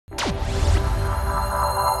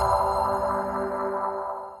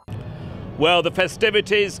Well, the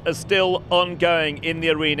festivities are still ongoing in the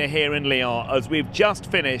arena here in Lyon as we've just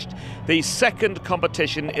finished the second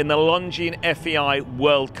competition in the Longines FEI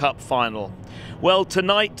World Cup final. Well,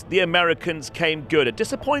 tonight the Americans came good. A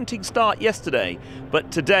disappointing start yesterday,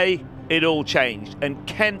 but today it all changed. And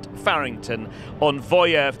Kent Farrington on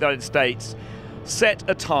Voyeur for the United States set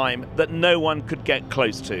a time that no one could get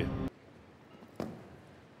close to.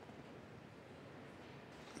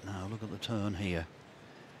 Now look at the turn here.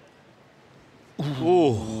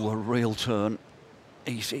 Ooh, a real turn.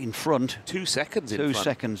 He's in front. 2 seconds in front. 2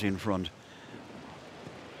 seconds in front.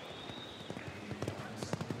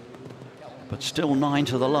 But still 9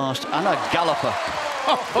 to the last, and a galloper.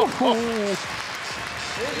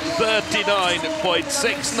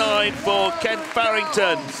 39.69 for Kent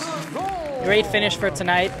Farrington. Great finish for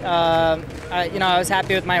tonight. I was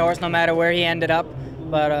happy with my horse no matter where he ended up.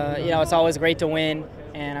 But it's always great to win,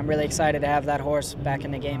 and I'm really excited to have that horse back in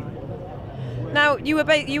the game. Now, you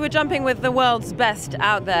were jumping with the world's best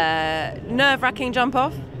out there. Nerve-wracking jump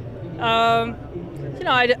off? I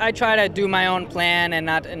try to do my own plan and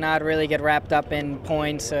not really get wrapped up in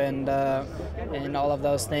points and all of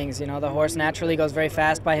those things. The horse naturally goes very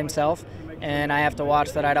fast by himself, and I have to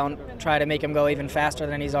watch that I don't try to make him go even faster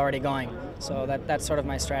than he's already going. So that's sort of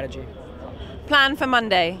my strategy. Plan for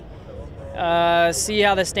Monday? See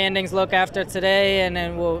how the standings look after today, and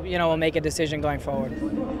then we'll make a decision going forward.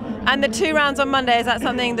 And the 2 rounds on Monday, is that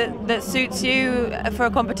something that suits you for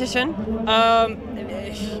a competition? I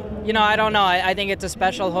don't know. I think it's a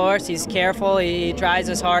special horse. He's careful. He tries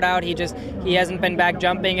his heart out. He hasn't been back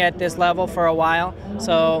jumping at this level for a while.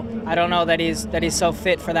 So I don't know that he's so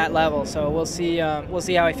fit for that level. So we'll see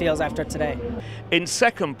how he feels after today. In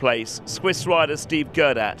second place, Swiss rider Steve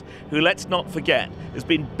Gerdat, who, let's not forget, has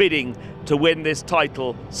been bidding to win this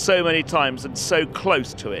title so many times and so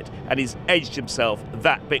close to it, and he's edged himself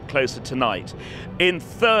that bit closer tonight. In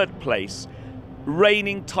third place,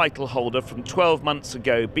 reigning title holder from 12 months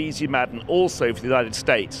ago, Beezy Madden, also for the United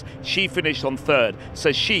States. She finished on third,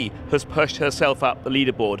 so she has pushed herself up the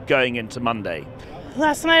leaderboard going into Monday.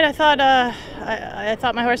 Last night I thought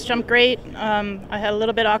my horse jumped great. I had a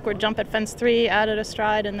little bit awkward jump at fence 3, added a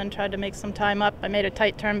stride, and then tried to make some time up. I made a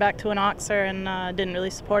tight turn back to an oxer and didn't really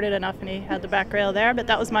support it enough, and he had the back rail there, but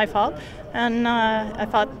that was my fault. And I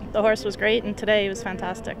thought the horse was great, and today he was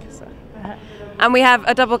fantastic. So. And we have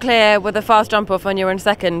a double clear with a fast jump off when you were in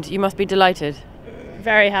second. You must be delighted.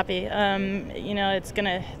 Very happy.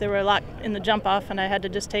 There were a lot in the jump off, and I had to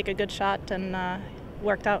just take a good shot, and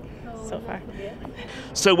worked out so far.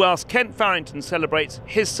 So whilst Kent Farrington celebrates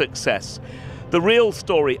his success, the real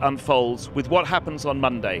story unfolds with what happens on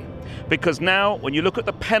Monday. Because now, when you look at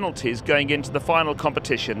the penalties going into the final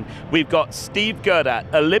competition, we've got Steve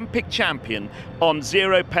Gerdat, Olympic champion, on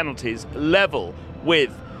 0 penalties, level with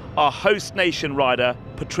our host nation rider,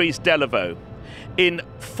 Patrice Delaveau. In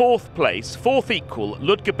fourth place, fourth equal,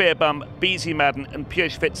 Ludger Beerbum, Beezy Madden and Pierre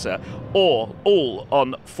Schwitzer, all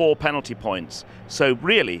on 4 penalty points. So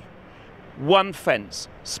really, one fence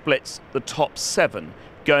splits the top 7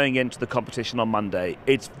 going into the competition on Monday.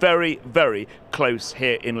 It's very, very close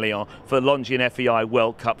here in Lyon for the Longines FEI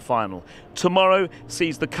World Cup final. Tomorrow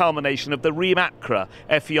sees the culmination of the Riem-Acra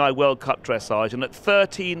FEI World Cup dressage, and at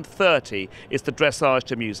 13:30 is the dressage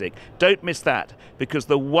to music. Don't miss that, because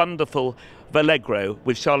the wonderful Vallegro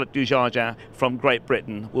with Charlotte Dujardin from Great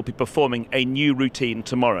Britain will be performing a new routine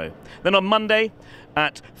tomorrow. Then on Monday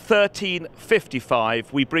at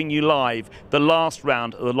 13:55 we bring you live the last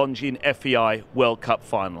round of the Longines FEI World Cup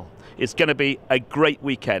final. It's going to be a great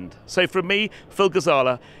weekend. So from me, Phil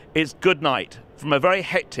Gazala, it's good night from a very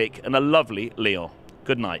hectic and a lovely Lyon.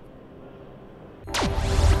 Good night.